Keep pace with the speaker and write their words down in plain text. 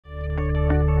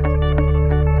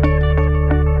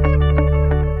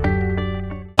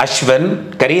Ashwin,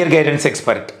 career guidance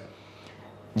expert,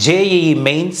 JEE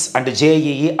Mains and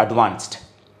JEE Advanced.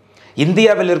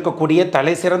 இந்தியாவில் இருக்கக்கூடிய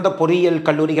தலை சிறந்த பொறியியல்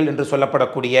கல்லூரிகள் என்று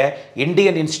சொல்லப்படக்கூடிய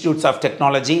Indian institutes of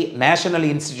technology, national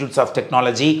institutes of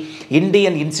technology,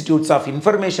 Indian institutes of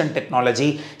information technology,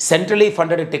 centrally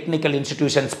funded technical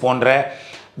institutions போன்ற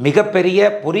மிகப்பெரிய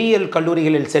பொறியியல்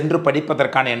கல்லூரிகளில் சென்று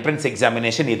படிப்பதற்கான என்ட்ரன்ஸ்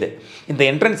எக்ஸாமினேஷன் இது. இந்த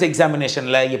என்ட்ரன்ஸ்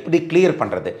எக்ஸாமினேஷனில் எப்படி கிளியர்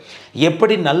பண்ணுறது,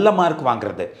 எப்படி நல்ல மார்க்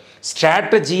வாங்குறது,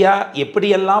 ஸ்ட்ராட்டஜியாக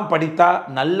எப்படியெல்லாம் படித்தா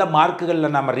நல்ல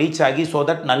மார்க்குகளில் நம்ம ரீச் ஆகி ஸோ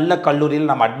தட் நல்ல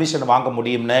கல்லூரியில் நம்ம அட்மிஷன் வாங்க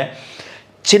முடியும்னு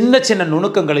சின்ன சின்ன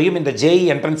நுணுக்கங்களையும் இந்த JEE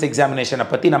என்ட்ரன்ஸ் எக்ஸாமினேஷனை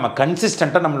பற்றி நம்ம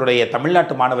கன்சிஸ்டண்ட்டாக நம்மளுடைய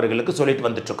தமிழ்நாட்டு மாணவர்களுக்கு சொல்லிட்டு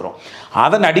வந்துட்டுருக்குறோம்.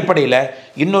 அதன் அடிப்படையில்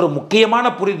இன்னொரு முக்கியமான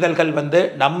புரிதல்கள்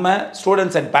நம்ம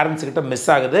ஸ்டூடெண்ட்ஸ் அண்ட் பேரண்ட்ஸ் கிட்ட மிஸ்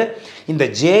ஆகுது. இந்த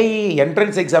JEE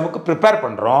என்ட்ரன்ஸ் எக்ஸாமுக்கு ப்ரிப்பேர்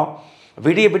பண்ணுறோம்,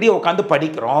 விடிய உட்காந்து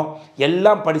படிக்கிறோம்,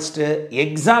 எல்லாம் படிச்சுட்டு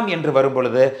எக்ஸாம் என்று வரும்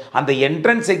பொழுது அந்த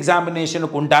என்ட்ரன்ஸ்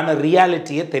எக்ஸாமினேஷனுக்கு உண்டான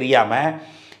ரியாலிட்டியை தெரியாமல்,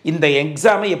 இந்த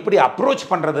எக்ஸாமை எப்படி அப்ரோச்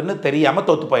பண்ணுறதுன்னு தெரியாமல்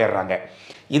தோற்று போயிடுறாங்க.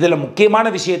 இதில் முக்கியமான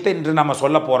விஷயத்தை இன்று நம்ம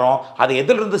சொல்ல போகிறோம். அது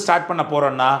எதிலிருந்து ஸ்டார்ட் பண்ண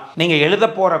போகிறோன்னா, நீங்கள் எழுத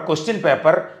போகிற கொஸ்டின்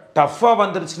பேப்பர் டஃப்பாக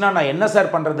வந்துருச்சுன்னா நான் என்ன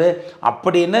சார் பண்ணுறது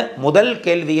அப்படின்னு முதல்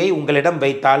கேள்வியை உங்களிடம்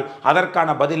வைத்தால்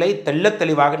அதற்கான பதிலை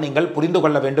தெளிவாக நீங்கள் புரிந்து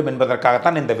கொள்ள வேண்டும்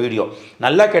என்பதற்காகத்தான் இந்த வீடியோ.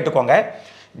 நல்லா கேட்டுக்கோங்க.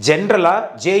 ஜென்ரலாக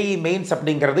JEE மெயின்ஸ்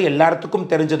அப்படிங்கிறது எல்லாத்துக்கும்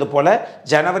தெரிஞ்சது போல்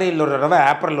ஜனவரியில் ஒரு தடவை,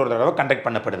 ஏப்ரல் ஒரு தடவை கண்டக்ட்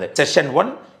பண்ணப்படுது. Session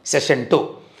 1, session 2.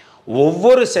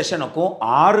 ஒவ்வொரு செஷனுக்கும்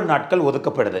 6 நாட்கள்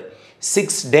ஒதுக்கப்படுது.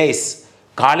 6 days.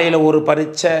 காலையில் ஒரு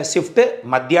பரீட்சை ஷிஃப்ட்டு,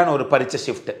 மத்தியானம் ஒரு பரீட்சை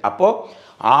ஷிஃப்ட்டு. அப்போது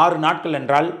 6 நாட்கள்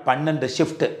என்றால் 12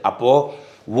 ஷிஃப்ட்டு.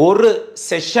 அப்போது ஒரு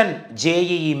session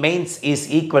JEE mains is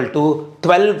equal to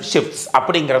 12 shifts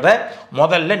அப்படிங்கிறத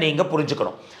முதல்ல நீங்கள்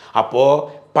புரிஞ்சுக்கணும். அப்போது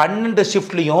 12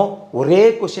 ஷிஃப்ட்லேயும் ஒரே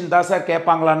கொஷின் தான் சார்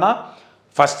கேட்பாங்களான்னா,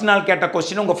 ஃபஸ்ட் நாள் கேட்ட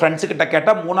கொஸ்டின் உங்கள் ஃப்ரெண்ட்ஸுக்கிட்ட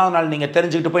கேட்டால் 3ஆவது நாள் நீங்கள்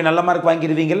தெரிஞ்சுக்கிட்டு போய் நல்ல மார்க்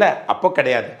வாங்கிடுவீங்கல்ல, அப்போ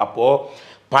கிடையாது. அப்போது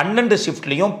 12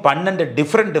 ஷிஃப்ட்லேயும் 12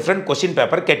 டிஃப்ரெண்ட் கொஸ்டின்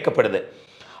பேப்பர் கேட்கப்படுது.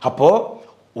 அப்போது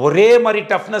ஒரே மாதிரி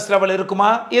டஃப்னஸ் லெவல் இருக்குமா?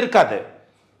 இருக்காது.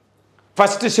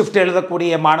 ஃபஸ்ட்டு ஷிஃப்ட்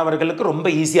எழுதக்கூடிய மாணவர்களுக்கு ரொம்ப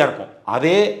ஈஸியாக இருக்கும்.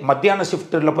 அதே மத்தியான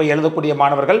ஷிஃப்ட்டில் போய் எழுதக்கூடிய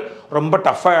மாணவர்கள் ரொம்ப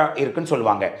டஃப்பாக இருக்குன்னு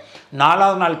சொல்லுவாங்க.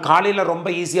 4ஆவது நாள் காலையில் ரொம்ப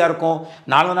ஈஸியாக இருக்கும்,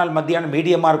 4ஆவது நாள் மத்தியானம்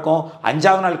மீடியமாக இருக்கும்,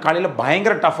 5ஆவது நாள் காலையில்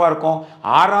பயங்கர டஃப்பாக இருக்கும்,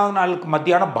 6ஆவது நாளுக்கு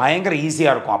மத்தியானம் பயங்கர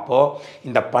ஈஸியாக இருக்கும். அப்போது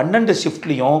இந்த 12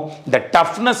 ஷிஃப்ட்லேயும் இந்த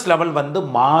டஃப்னஸ் லெவல்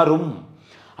மாறும்.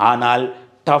 ஆனால்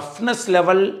டஃப்னஸ்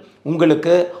லெவல்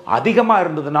உங்களுக்கு அதிகமாக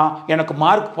இருந்ததுன்னா எனக்கு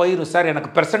மார்க் போயிடும் சார், எனக்கு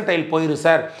பெர்சன்டைல் போயிடும்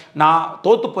சார், நான்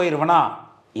தோற்று போயிடுவேனா?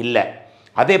 இல்லை.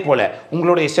 அதே போல்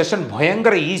உங்களுடைய செஷன்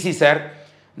பயங்கர ஈஸி சார்,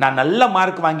 நான் நல்ல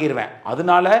மார்க் வாங்கிடுவேன்,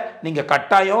 அதனால நீங்கள்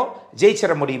கட்டாயம்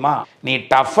ஜெயிச்சிட முடியுமா? நீ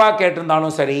டஃப்பாக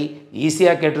கேட்டிருந்தாலும் சரி,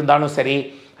 ஈஸியாக கேட்டிருந்தாலும் சரி,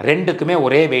 ரெண்டுக்குமே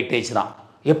ஒரே வெயிட்டேஜ் தான்.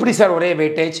 எப்படி சார் ஒரே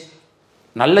வெயிட்டேஜ்?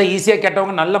 நல்ல ஈஸியாக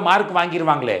கேட்டவங்க நல்ல மார்க்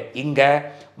வாங்கிடுவாங்களே. இங்கே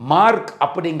மார்க்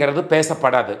அப்படிங்கிறது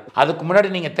பேசப்படாது. அதுக்கு முன்னாடி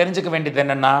நீங்கள் தெரிஞ்சுக்க வேண்டியது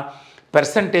என்னென்னா,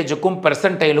 பெர்சன்டேஜுக்கும்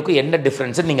பெர்சன்டைலுக்கும் என்ன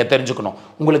டிஃப்ரென்ஸுன்னு நீங்கள் தெரிஞ்சுக்கணும்.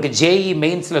 உங்களுக்கு JEE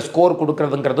மெயின்ஸில் ஸ்கோர்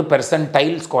கொடுக்குறதுங்கிறது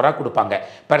பெர்சன்டைல் ஸ்கோராக கொடுப்பாங்க,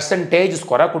 பெர்சன்டேஜ்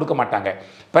ஸ்கோராக கொடுக்க மாட்டாங்க.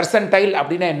 பெர்சன்டைல்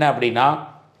அப்படின்னா என்ன அப்படின்னா,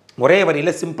 ஒரே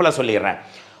வரியில் சிம்பிளாக சொல்லிடுறேன்.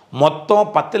 மொத்தம்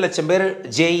 10 லட்சம் பேர்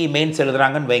JEE மெயின்ஸ்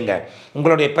எழுதுகிறாங்கன்னு வைங்க.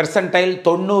 உங்களுடைய பெர்சன்டைல்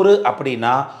 90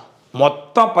 அப்படின்னா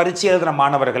மொத்தம் பரீட்சை எழுதுகிற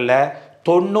மாணவர்களில்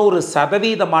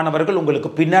 90% மாணவர்கள் உங்களுக்கு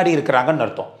பின்னாடி இருக்கிறாங்கன்னு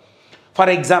அர்த்தம்.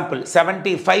 ஃபார் எக்ஸாம்பிள்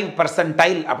 75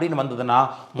 பர்சன்டைல் அப்படின்னு வந்ததுன்னா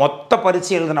மொத்த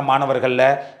பரீட்சை எழுதின மாணவர்களில்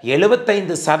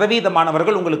 75%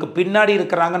 மாணவர்கள் உங்களுக்கு பின்னாடி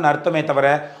இருக்கிறாங்கன்னு அர்த்தமே தவிர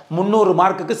 300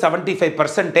 மார்க்குக்கு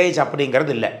 75%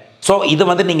 அப்படிங்கிறது இல்லை. ஸோ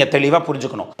இது நீங்கள் தெளிவாக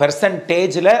புரிஞ்சுக்கணும்.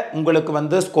 பெர்சன்டேஜில்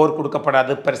உங்களுக்கு ஸ்கோர்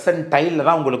கொடுக்கப்படாது, பெர்சன்டைலில்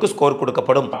தான் உங்களுக்கு ஸ்கோர்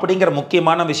கொடுக்கப்படும் அப்படிங்கிற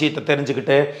முக்கியமான விஷயத்தை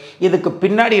தெரிஞ்சுக்கிட்டு இதுக்கு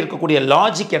பின்னாடி இருக்கக்கூடிய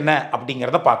லாஜிக் என்ன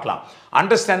அப்படிங்கிறத பார்க்கலாம்.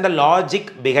 Understand the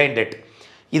logic behind it.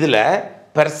 இதில்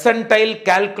பெர்சன்டைல்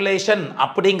கால்குலேஷன்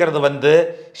அப்படிங்கிறது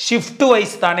ஷிஃப்ட்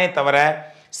வைஸ் தானே தவிர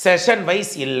செஷன்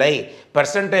வைஸ் இல்லை.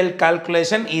 Percentile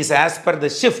calculation is as per the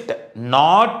shift,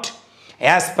 not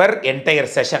as per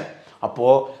entire session.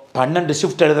 அப்போது 12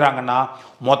 ஷிஃப்ட் எழுதுகிறாங்கன்னா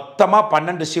மொத்தமாக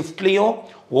 12 ஷிஃப்ட்லேயும்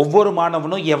ஒவ்வொரு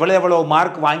மாணவனும் எவ்வளோ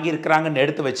மார்க் வாங்கியிருக்கிறாங்கன்னு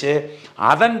எடுத்து வச்சு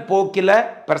அதன் போக்கில்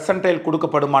பெர்சன்டைல்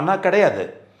கொடுக்கப்படுமானா கிடையாது.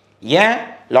 ஏன்?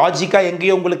 லாஜிக்காக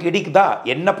எங்கேயோ உங்களுக்கு இடிக்குதா?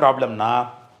 என்ன ப்ராப்ளம்னா,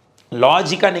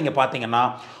 லாஜிக்காக நீங்கள் பார்த்தீங்கன்னா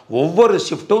ஒவ்வொரு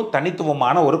ஷிஃப்ட்டும்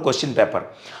தனித்துவமான ஒரு கொஸ்டின் பேப்பர்,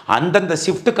 அந்தந்த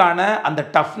ஷிஃப்ட்டுக்கான அந்த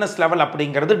டஃப்னஸ் லெவல்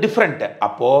அப்படிங்கிறது டிஃப்ரெண்ட்டு.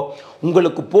 அப்போது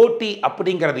உங்களுக்கு போட்டி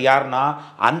அப்படிங்கிறது யாருன்னா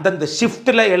அந்தந்த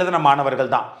ஷிஃப்ட்டில் எழுதின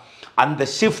மாணவர்கள் தான். அந்த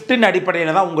ஷிஃப்ட்டின்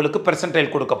அடிப்படையில் தான் உங்களுக்கு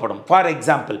பெர்சன்டைல் கொடுக்கப்படும். ஃபார்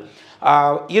எக்ஸாம்பிள்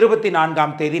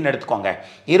 24ஆம் தேதின்னு எடுத்துக்கோங்க.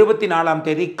 24ஆம்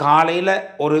தேதி காலையில்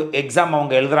ஒரு எக்ஸாம்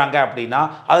அவங்க எழுதுகிறாங்க அப்படின்னா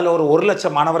அதில் ஒரு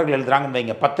 1,00,000 மாணவர்கள் எழுதுகிறாங்கன்னு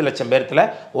வைங்க. 10 லட்சம் பேர்த்தில்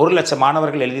 1,00,000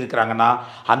 மாணவர்கள் எழுதியிருக்கிறாங்கன்னா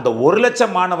அந்த 1,00,000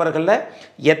 மாணவர்களில்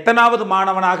எத்தனாவது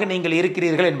மாணவனாக நீங்கள்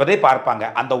இருக்கிறீர்கள் என்பதை பார்ப்பாங்க.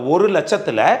 அந்த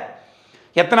 1,00,000ல்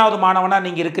எத்தனாவது மாணவனாக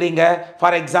நீங்கள் இருக்கிறீங்க?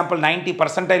 ஃபார் எக்ஸாம்பிள்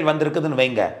 90% வந்திருக்குதுன்னு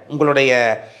வைங்க. உங்களுடைய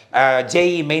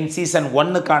JEE மெயின் சீசன்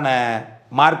 1க்கான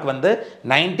மார்க் வந்து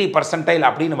 90%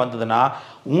 அப்படின்னு வந்ததுன்னா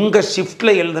உங்கள்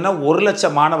ஷிஃப்ட்டில் எழுதுன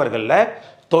 1,00,000 மாணவர்களில்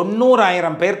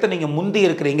 90,000 பேர்த்து நீங்கள் முந்தி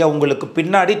இருக்கிறீங்க. உங்களுக்கு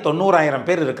பின்னாடி 90,000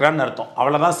 பேர் இருக்கிறான்னு அர்த்தம்.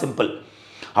 அவ்வளோதான், சிம்பிள்.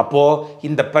 அப்போது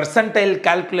இந்த பெர்சன்டைல்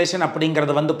கால்குலேஷன்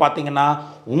அப்படிங்கிறது வந்து பார்த்திங்கன்னா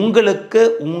உங்களுக்கு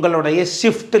உங்களுடைய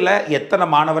ஷிஃப்ட்டில் எத்தனை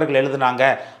மாணவர்கள் எழுதுனாங்க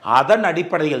அதன்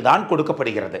அடிப்படையில் தான்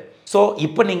கொடுக்கப்படுகிறது. ஸோ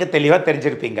இப்போ நீங்கள் தெளிவாக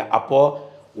தெரிஞ்சிருப்பீங்க. அப்போது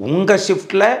உங்கள்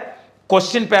ஷிஃப்ட்டில்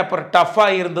கொஸ்டின் பேப்பர்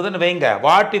டஃப்பாக இருந்ததுன்னு வைங்க.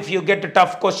 What if you get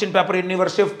tough question paper in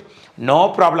your shift? No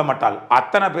problem at all.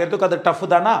 அத்தனை பேர்த்துக்கு அது டஃப்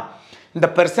தானா? இந்த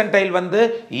பெர்சன்டைல் வந்து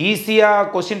ஈஸியாக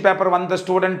கொஸ்டின் பேப்பர் வந்த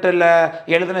ஸ்டூடெண்ட்டில்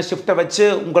எழுதின ஷிஃப்ட்டை வச்சு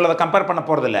உங்களை கம்பேர் பண்ண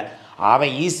போகிறதில்ல.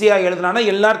 அவன் ஈஸியாக எழுதினானா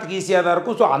எல்லாத்துக்கும் ஈஸியாக தான்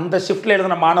இருக்கும். ஸோ அந்த ஷிஃப்ட்டில்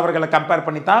எழுதின மாணவர்களை கம்பேர்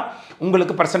பண்ணி தான்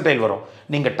உங்களுக்கு பெர்சன்டைல் வரும்.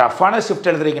 நீங்கள் டஃப்பான ஷிஃப்ட்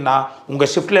எழுதுறீங்கன்னா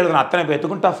உங்கள் ஷிஃப்ட்டில் எழுதின அத்தனை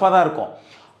பேர்த்துக்கும் டஃப்பாக தான் இருக்கும்.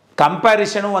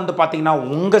 கம்பேரிஷனும் வந்து பார்த்தீங்கன்னா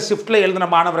உங்கள் ஷிஃப்ட்டில் எழுதின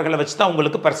மாணவர்களை வச்சு தான்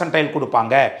உங்களுக்கு பெர்சன்டைல்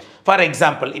கொடுப்பாங்க. ஃபார்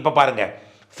எக்ஸாம்பிள் இப்போ பாருங்கள்,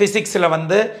 ஃபிசிக்ஸில்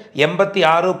வந்து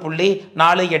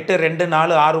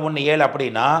 86.48246167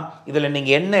 அப்படின்னா இதில்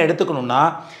நீங்கள் என்ன எடுத்துக்கணும்னா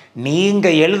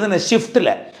நீங்கள் எழுதின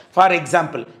ஷிஃப்ட்டில் ஃபார்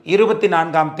எக்ஸாம்பிள்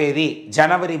 24ஆம் தேதி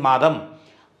ஜனவரி மாதம்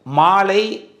மாலை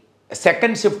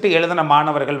செகண்ட் ஷிஃப்ட் எழுதின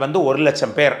மாணவர்கள் வந்து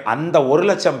 1,00,000 பேர். அந்த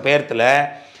 1,00,000 பேர்த்தில்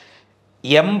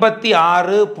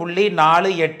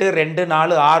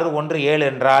 86.48246167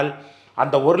 என்றால்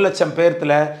அந்த 1,00,000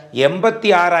 பேர்த்தில்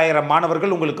 86,000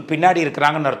 மாணவர்கள் உங்களுக்கு பின்னாடி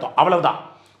இருக்கிறாங்கன்னு அர்த்தம். அவ்வளவுதான்.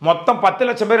 மொத்தம் 10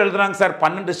 லட்சம் பேர் எழுதுறாங்க சார்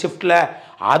 12 ஷிஃப்ட்டில்,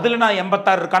 அதில் நான்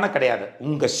 86 இருக்கான கிடையாது.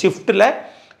 உங்கள் ஷிஃப்ட்டில்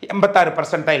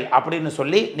 86% அப்படின்னு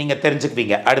சொல்லி நீங்கள்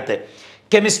தெரிஞ்சுக்குவீங்க. அடுத்து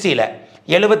கெமிஸ்ட்ரியில்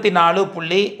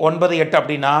 74.98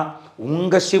 அப்படின்னா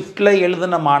உங்கள் ஷிஃப்ட்டில்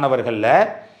எழுதின மாணவர்களில்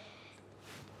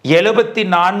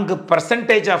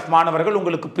 74% ஆஃப் மாணவர்கள்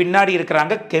உங்களுக்கு பின்னாடி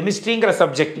இருக்கிறாங்க கெமிஸ்ட்ரிங்கிற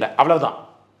சப்ஜெக்டில். அவ்வளவுதான்.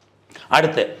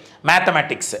 அடுத்து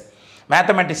மேத்தமேட்டிக்ஸில்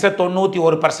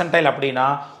 91% அப்படின்னா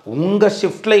உங்கள்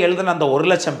ஷிஃப்ட்டில் எழுதின அந்த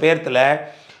 1,00,000 பேர்த்தில்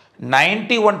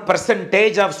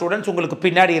 91% ஆஃப் ஸ்டூடெண்ட்ஸ் உங்களுக்கு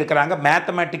பின்னாடி இருக்கிறாங்க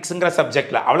மேத்தமேட்டிக்ஸுங்கிற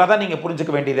சப்ஜெக்டில். அவ்வளோதான் நீங்கள்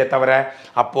புரிஞ்சுக்க வேண்டியதே தவிர.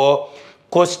 அப்போது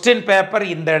கொஸ்டின் பேப்பர்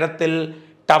இந்த இடத்தில்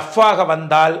டஃப்பாக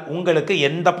வந்தால் உங்களுக்கு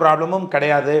எந்த ப்ராப்ளமும்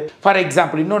கிடையாது. ஃபார்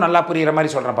எக்ஸாம்பிள் இன்னும் நல்லா புரிகிற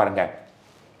மாதிரி சொல்கிறேன் பாருங்கள்.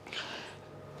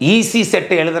 ஈஸி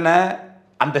செட்டு எழுதின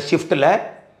அந்த ஷிஃப்ட்டில்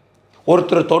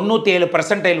ஒருத்தர்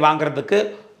 97% வாங்கிறதுக்கு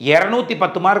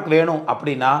 210 மார்க் வேணும்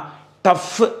அப்படின்னா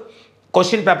டஃப்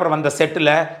கொஸ்டின் பேப்பர் வந்த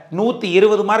செட்டில்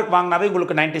 120 மார்க் வாங்கினாவே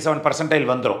உங்களுக்கு 97%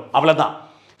 வந்துடும். அவ்வளோதான்.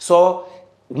 ஸோ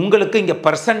உங்களுக்கு இங்கே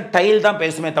பெர்சன்டைல் தான்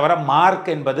பேசுமே தவிர மார்க்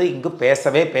என்பது இங்கு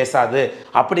பேசவே பேசாது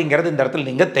அப்படிங்கிறது இந்த இடத்துல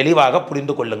நீங்கள் தெளிவாக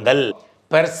புரிந்து கொள்ளுங்கள்.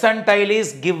 Percentile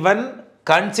is given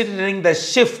considering the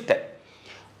shift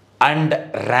and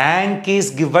rank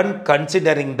is given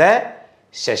considering the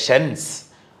sessions.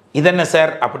 இது என்ன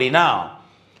சார் அப்படின்னா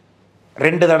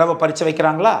 2 தடவை பரீட்சை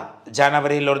வைக்கிறாங்களா?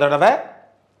 ஜனவரியில் ஒரு தடவை,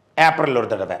 ஏப்ரல் ஒரு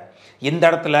தடவை. இந்த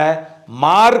இடத்துல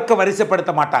மார்க்கை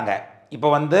வரிசைப்படுத்த மாட்டாங்க. இப்போ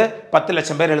வந்து 10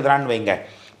 லட்சம் பேர் எழுதுறான்னு வைங்க.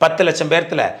 10 லட்சம்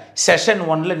பேர்த்தில் செஷன்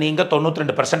 1ல் நீங்கள்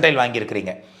 92%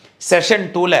 வாங்கியிருக்கிறீங்க, செஷன்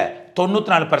 2ல்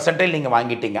 94% நீங்கள்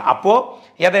வாங்கிட்டீங்க. அப்போது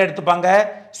எதை எடுத்துப்பாங்க?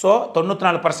 ஸோ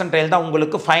 94% தான்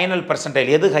உங்களுக்கு ஃபைனல்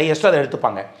பெர்சன்டைல். எது ஹையஸ்ட்டோ அதை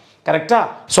எடுத்துப்பாங்க. கரெக்டாக?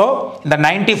 ஸோ இந்த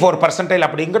 94%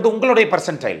 அப்படிங்கிறது உங்களுடைய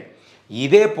பெர்சன்டைல்.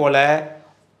 இதே போல்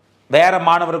வேறு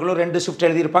மாணவர்களும் 2 ஷிஃப்ட்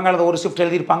எழுதியிருப்பாங்க அல்லது ஒரு ஷிஃப்ட்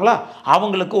எழுதியிருப்பாங்களா?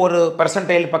 அவங்களுக்கு ஒரு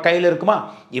பெர்சன்டைல் இப்போ கையில் இருக்குமா?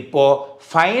 இப்போது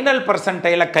ஃபைனல்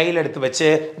பெர்சன்டைலை கையில் எடுத்து வச்சு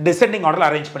டிசெண்டிங் ஆர்டரில்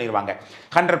அரேஞ்ச் பண்ணிடுவாங்க.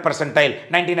 100%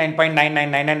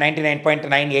 99.9999,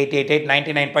 99.9888,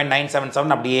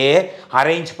 99.977 அப்படியே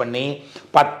அரேஞ்ச் பண்ணி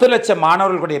 10 லட்சம்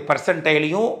மாணவர்களுடைய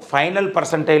பெர்சன்டைலையும் ஃபைனல்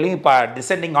பெர்சன்டைலையும் இப்போ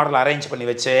டிசெண்டிங் ஆர்டரில் அரேஞ்ச் பண்ணி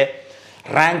வச்சு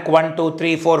ரேங்க் 1 2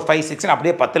 3 4 5 6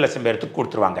 அப்படியே 10 லட்சம் பேருக்கு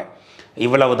கொடுத்துருவாங்க.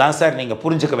 இவ்வளவு தான் சார் நீங்கள்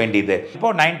புரிஞ்சுக்க வேண்டியது.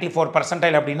 இப்போது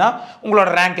 94% அப்படின்னா உங்களோட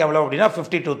ரேங்க் எவ்வளோ அப்படின்னா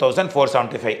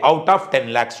 52,475 அவுட் ஆஃப் 10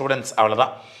 lakh ஸ்டூடெண்ட்ஸ்.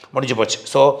 அவ்வளோதான், முடிஞ்சு போச்சு.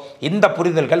 ஸோ இந்த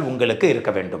புரிதல்கள் உங்களுக்கு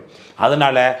இருக்க வேண்டும்.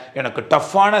 அதனால் எனக்கு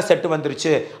டஃப்பான செட்டு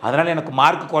வந்துருச்சு, அதனால் எனக்கு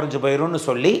மார்க் குறைஞ்சு போயிடும்னு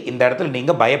சொல்லி இந்த இடத்துல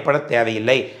நீங்கள் பயப்பட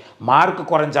தேவையில்லை. மார்க்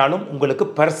குறைஞ்சாலும் உங்களுக்கு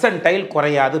பெர்சன்டைல்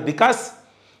குறையாது. பிகாஸ்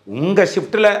உங்கள்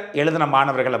ஷிஃப்ட்டில் எழுதின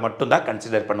மாணவர்களை மட்டும்தான்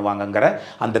கன்சிடர் பண்ணுவாங்கங்கிற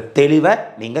அந்த தெளிவை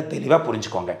நீங்கள் தெளிவாக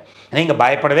புரிஞ்சுக்கோங்க. நீங்கள்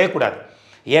பயப்படவே கூடாது.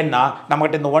 ஏன்னா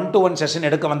நம்மகிட்ட இந்த 1-to-1 செஷன்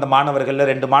எடுக்க வந்த மாணவர்களில்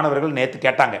 2 மாணவர்கள் நேற்று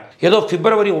கேட்டாங்க, ஏதோ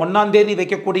பிப்ரவரி 1ஆம் தேதி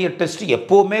வைக்கக்கூடிய டெஸ்ட்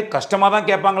எப்போவுமே கஷ்டமாக தான்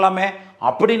கேட்பாங்களாமே,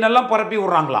 அப்படின்னெல்லாம் பரப்பி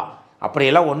விட்றாங்களாம்.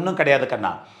 அப்படியெல்லாம் ஒன்றும் கிடையாது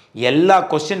கண்ணா. எல்லா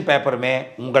கொஸ்டின் பேப்பருமே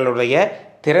உங்களுடைய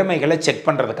திறமைகளை செக்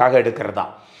பண்ணுறதுக்காக எடுக்கிறது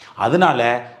தான். அதனால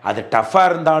அது டஃப்பாக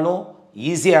இருந்தாலும்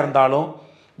ஈஸியாக இருந்தாலும்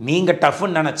நீங்கள்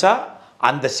டஃப்னு நினச்சா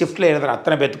அந்த ஷிஃப்ட்டில் எழுதுகிற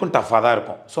அத்தனை பேத்துக்கும் டஃப்பாக தான்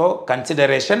இருக்கும். So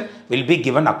consideration will be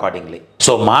given accordingly.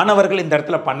 So மாணவர்கள் இந்த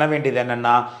இடத்துல பண்ண வேண்டியது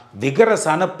என்னென்னா,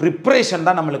 விகரஸான ப்ரிப்ரேஷன்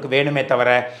தான் நம்மளுக்கு வேணுமே தவிர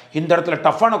இந்த இடத்துல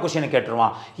டஃப்பான கொஷினை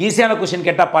கேட்டுருவான், ஈஸியான கொஷின்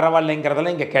கேட்டால்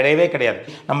பரவாயில்லைங்கிறதெல்லாம் இங்கே கிடையவே கிடையாது.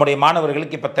 நம்முடைய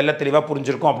மாணவர்களுக்கு இப்போ தெளிவாக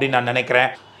புரிஞ்சிருக்கும் அப்படின்னு நான் நினைக்கிறேன்.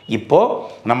 இப்போது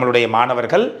நம்மளுடைய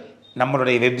மாணவர்கள்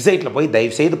நம்மளுடைய வெப்சைட்டில் போய்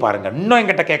தயவு செய்து பாருங்கள். இன்னும்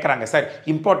என்கிட்ட கேட்குறாங்க, சார்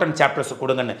இம்பார்ட்டன்ட் சாப்டர்ஸ்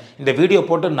கொடுங்கன்னு. இந்த வீடியோ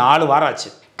போட்டு 4 வாரம் ஆச்சு.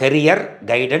 கரியர்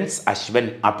கைடன்ஸ் அஸ்வின்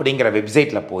அப்படிங்கிற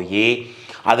வெப்சைட்டில் போய்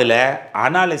அதில்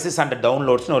அனாலிசிஸ் அண்ட்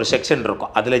டவுன்லோட்ஸ்னு ஒரு செக்ஷன்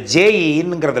இருக்கும். அதில்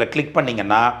ஜேஇங்கிறதுல கிளிக்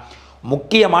பண்ணிங்கன்னா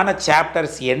முக்கியமான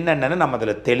சாப்டர்ஸ் என்னென்னு நம்ம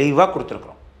அதில் தெளிவாக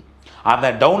கொடுத்துருக்குறோம். அதை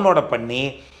டவுன்லோடை பண்ணி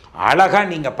அழகாக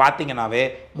நீங்கள் பார்த்தீங்கன்னாவே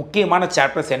முக்கியமான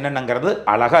சாப்டர்ஸ் என்னென்னங்கிறது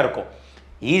அழகாக இருக்கும்.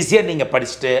 ஈஸியாக நீங்கள்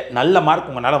படிச்சுட்டு நல்ல மார்க்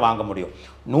உங்களால் வாங்க முடியும்.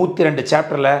 102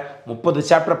 சாப்டரில் 30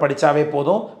 சாப்டர் படித்தாவே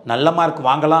போதும், நல்ல மார்க்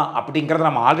வாங்கலாம் அப்படிங்கிறத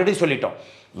நம்ம ஆல்ரெடி சொல்லிட்டோம்.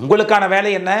 உங்களுக்கான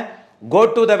வேலை என்ன?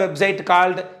 go to the website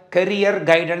called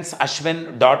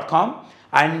careerguidanceashwin.com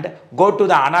and go to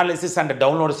the analysis and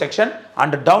download section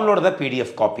and download the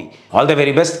PDF copy. All the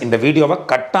very best. இந்த வீடியோவை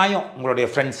கட்டாயம் உங்களுடைய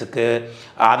ஃப்ரெண்ட்ஸுக்கு,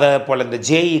 அதை போல் இந்த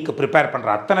ஜேஇக்கு ப்ரிப்பேர் பண்ணுற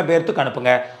அத்தனை பேர்த்துக்கு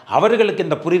அனுப்புங்க. அவர்களுக்கு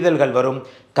இந்த புரிதல்கள் வரும்.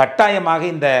 கட்டாயமாக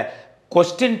இந்த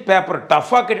கொஸ்டின் பேப்பர்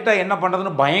டஃப்பாக கேட்டுட்டால் என்ன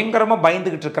பண்ணுறதுன்னு பயங்கரமாக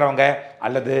பயந்துக்கிட்டு இருக்கிறவங்க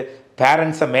அல்லது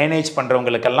பேரண்ட்ஸை மேனேஜ்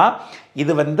பண்ணுறவங்களுக்கெல்லாம்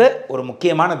இது ஒரு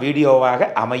முக்கியமான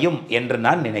வீடியோவாக அமையும் என்று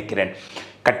நான் நினைக்கிறேன்.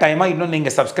 கட்டாயமாக இன்னும்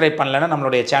நீங்கள் சப்ஸ்கிரைப் பண்ணலைன்னா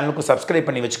நம்மளுடைய சேனலுக்கு சப்ஸ்கிரைப்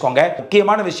பண்ணி வச்சுக்கோங்க.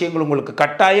 முக்கியமான விஷயங்கள் உங்களுக்கு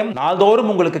கட்டாயம்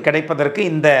நாள்தோறும் உங்களுக்கு கிடைப்பதற்கு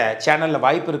இந்த சேனலில்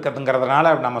வாய்ப்பு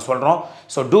இருக்கிறதுங்கிறதுனால நம்ம சொல்கிறோம்.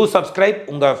 ஸோ டூ சப்ஸ்கிரைப்,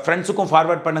 உங்கள் ஃப்ரெண்ட்ஸுக்கும்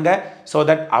ஃபார்வர்ட் பண்ணுங்கள். ஸோ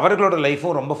தட் அவர்களோட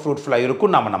லைஃப்பும் ரொம்ப ஃப்ரூட்ஃபுல்லாக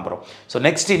இருக்கும் நம்ம நம்புகிறோம். ஸோ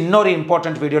நெக்ஸ்ட் இன்னொரு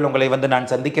இம்பார்ட்டன்ட் வீடியோவில் உங்களை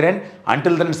நான் சந்திக்கிறேன்.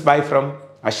 Until then, bye from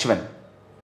Ashwin.